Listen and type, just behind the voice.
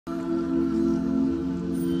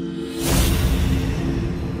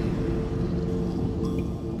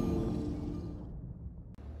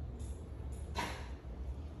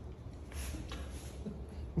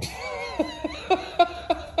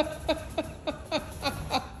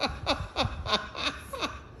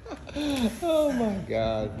Oh my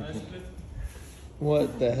God.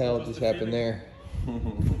 What the hell just happened there?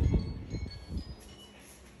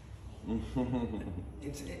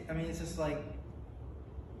 I mean, it's just like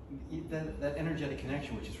that energetic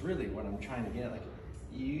connection, which is really what I'm trying to get. Like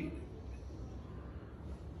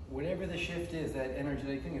whatever the shift is, that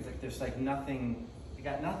energetic thing is like there's like nothing. You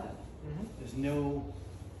got nothing.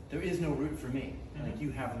 There is no root for me. Like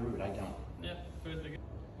you have the root, I don't. Yeah,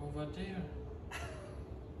 over there.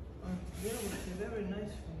 Yeah, would be very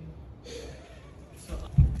nice for you. So.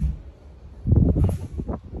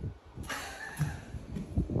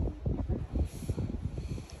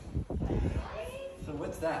 So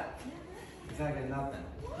what's that? Exactly nothing.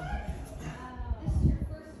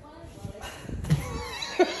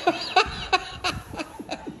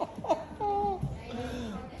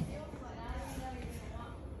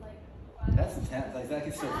 That's intense. Like I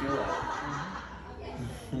can still feel that.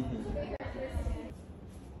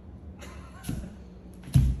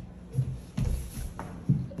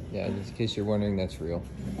 Yeah, just in case you're wondering, that's real.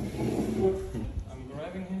 I'm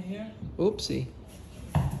grabbing him here. Oopsie.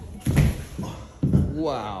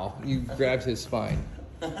 Wow, you grabbed his spine.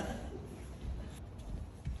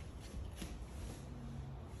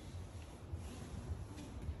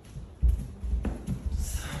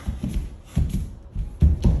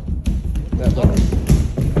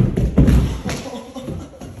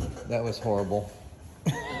 That was horrible.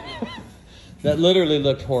 That literally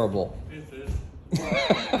looked horrible.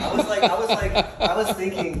 I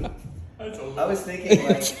was thinking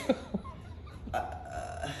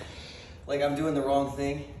like I'm doing the wrong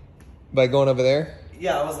thing. By going over there?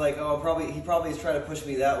 Yeah, I was like, oh, he probably is trying to push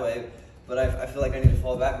me that way, but I feel like I need to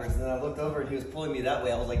fall backwards. And then I looked over and he was pulling me that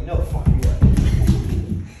way. I was like, no, fuck you.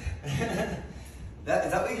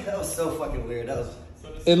 That was so fucking weird.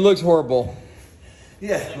 It looks horrible.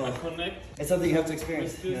 Yeah, well, it's something you have to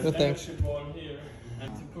experience. This No thanks. ball here,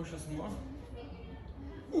 and to push us more.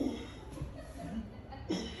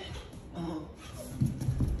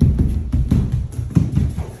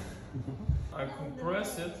 I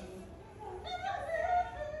compress it.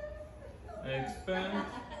 I expand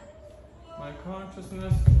my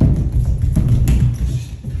consciousness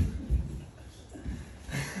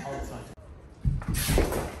outside.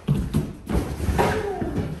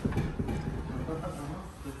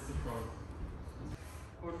 That's the problem.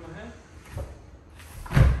 Hold my hand.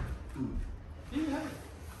 You have it.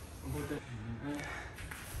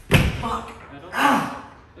 Fuck! I don't know.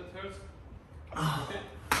 That hurts. Okay.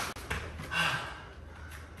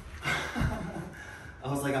 I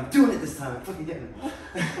was like, I'm doing it this time. I'm fucking getting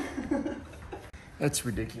it. That's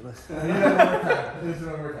ridiculous. This is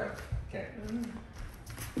one more time. Okay.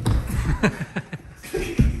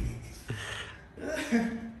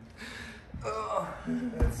 Oh,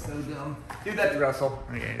 that's so dumb. Do that to Russell.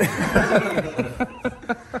 Okay.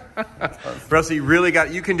 Russell, you really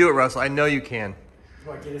got. You can do it, Russell. I know you can.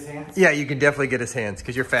 What, get his hands? Yeah, you can definitely get his hands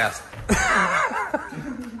because you're fast.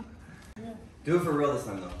 Do it for real this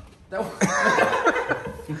time, though.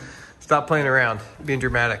 Stop playing around, being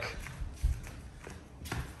dramatic.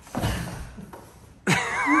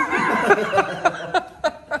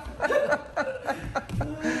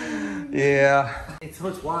 Yeah. It's so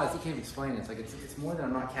much wise. I can't even explain it. It's like it's more than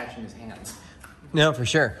I'm not catching his hands. No, for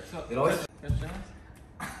sure. So, It always. catch hands.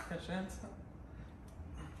 Catch hands.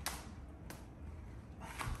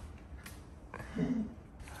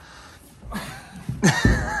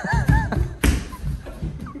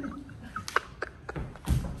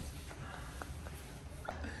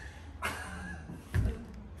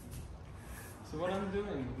 So what I'm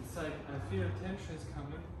doing, it's like I feel tension is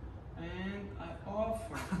coming, and I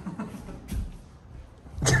offer.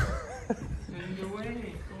 Stay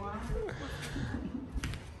away, go out.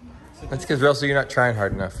 That's because Russell, you're not trying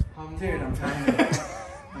hard enough. Dude, I'm telling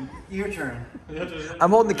you. Your turn. I'm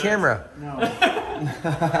holding the camera. No.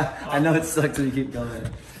 I know it sucks when you keep going.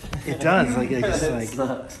 It does. Like it just like.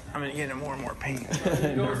 Sucks. I'm gonna get in more and more pain.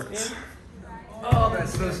 It goes in. Oh,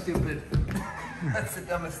 that's so stupid. That's the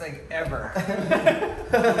dumbest thing ever.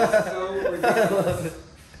 So ridiculous.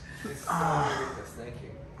 It's so ridiculous. Thank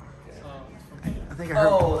you. So, from here. I think I hurt.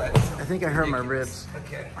 Oh, that's so I think I hurt my ridiculous. ribs.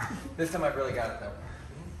 Okay. This time I really got it though.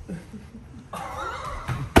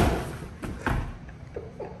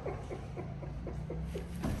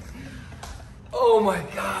 Oh my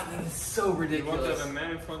God, that is so You want to ridiculous. have a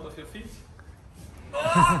man in front of your feet?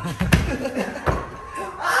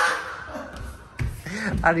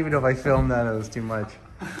 I don't even know if I filmed that. It was too much.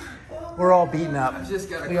 We're all beaten up. I've just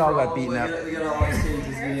got We all got beaten up. We got all exchange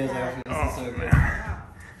these videos after this. Is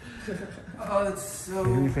so good. Oh, that's so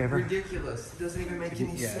Do me a favor. ridiculous. It doesn't even make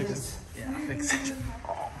any sense. Yeah, fix it.